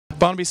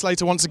Barnaby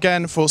Slater once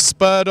again for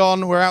Spurred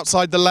On. We're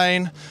outside the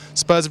lane.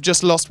 Spurs have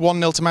just lost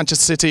 1-0 to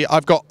Manchester City.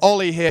 I've got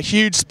Ollie here,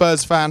 huge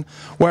Spurs fan,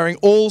 wearing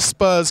all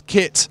Spurs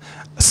kit,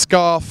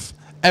 scarf,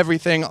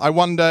 everything. I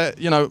wonder,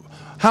 you know,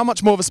 how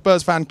much more of a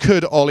Spurs fan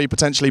could Ollie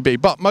potentially be?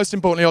 But most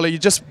importantly, Ollie, you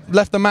just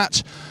left the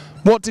match.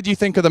 What did you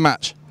think of the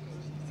match?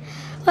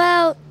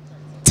 Well,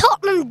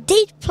 Tottenham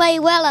did play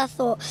well, I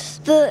thought,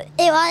 but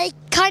I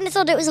kind of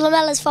thought it was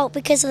Lamella's fault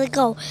because of the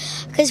goal.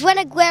 Because when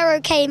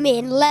Aguero came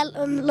in,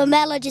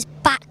 Lamella just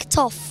backed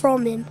off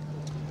from him.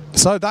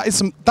 So that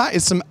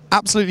is some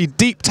absolutely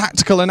deep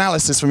tactical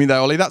analysis from you there,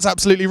 Ollie. That's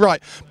absolutely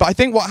right. But I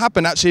think what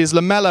happened actually is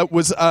Lamella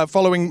was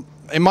following.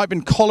 It might have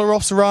been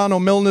Kollarov's run or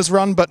Milner's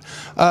run, but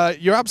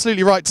you're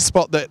absolutely right to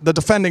spot that the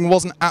defending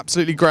wasn't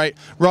absolutely great.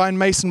 Ryan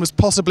Mason was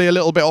possibly a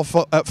little bit off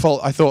at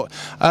fault, I thought.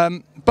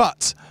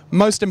 But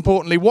most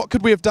importantly, what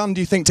could we have done,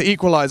 do you think, to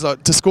equalise,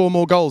 to score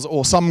more goals,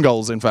 or some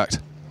goals, in fact?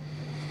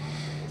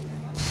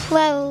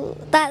 Well,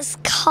 that's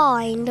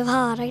kind of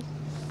hard.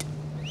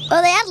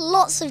 Well, they had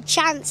lots of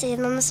chances,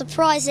 and I'm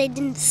surprised they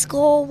didn't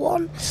score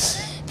one.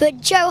 But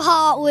Joe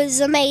Hart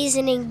was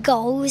amazing in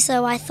goal,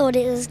 so I thought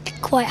it was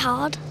quite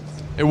hard.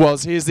 It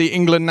was. He is the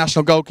England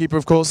national goalkeeper,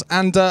 of course.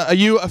 And are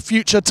you a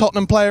future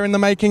Tottenham player in the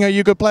making? Are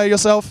you a good player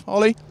yourself,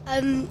 Ollie?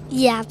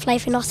 Yeah, I play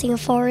for Nottingham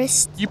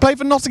Forest. You play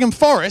for Nottingham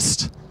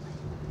Forest?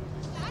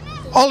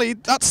 Ollie,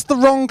 that's the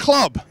wrong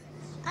club.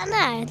 I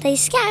know, they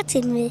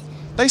scouted me.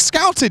 They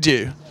scouted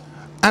you?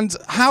 And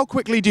how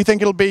quickly do you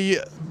think it'll be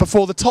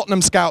before the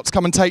Tottenham scouts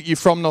come and take you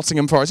from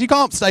Nottingham Forest? You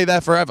can't stay there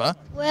forever.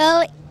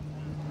 Well,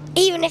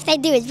 even if they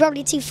do, it's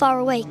probably too far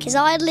away, because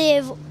I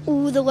live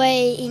all the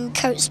way in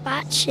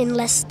Coatspatch in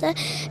Leicester,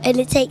 and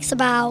it takes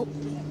about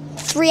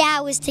 3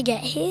 hours to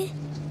get here.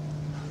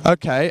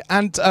 Okay,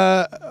 and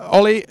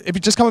Ollie, if you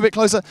just come a bit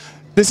closer,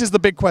 this is the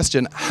big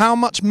question. How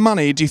much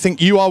money do you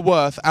think you are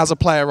worth as a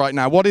player right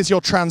now? What is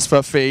your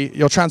transfer fee,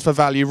 your transfer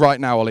value right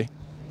now, Ollie?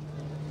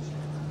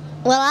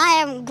 Well, I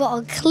haven't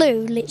got a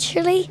clue,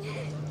 literally.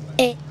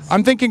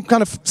 I'm thinking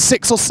kind of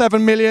 6 or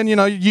 7 million, you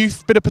know,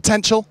 youth, bit of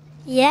potential.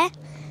 Yeah.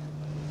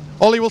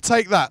 Ollie will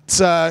take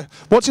that.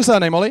 What's your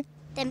surname, Ollie?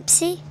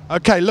 Dempsey.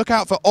 Okay, look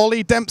out for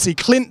Ollie Dempsey,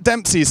 Clint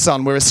Dempsey's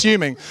son, we're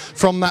assuming,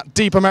 from that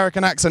deep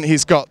American accent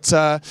he's got.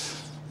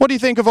 What do you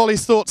think of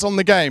Ollie's thoughts on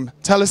the game?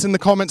 Tell us in the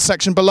comments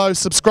section below.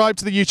 Subscribe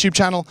to the YouTube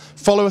channel.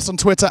 Follow us on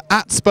Twitter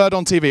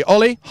 @SpurredOnTV.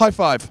 Ollie, high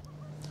five.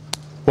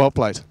 Well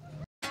played.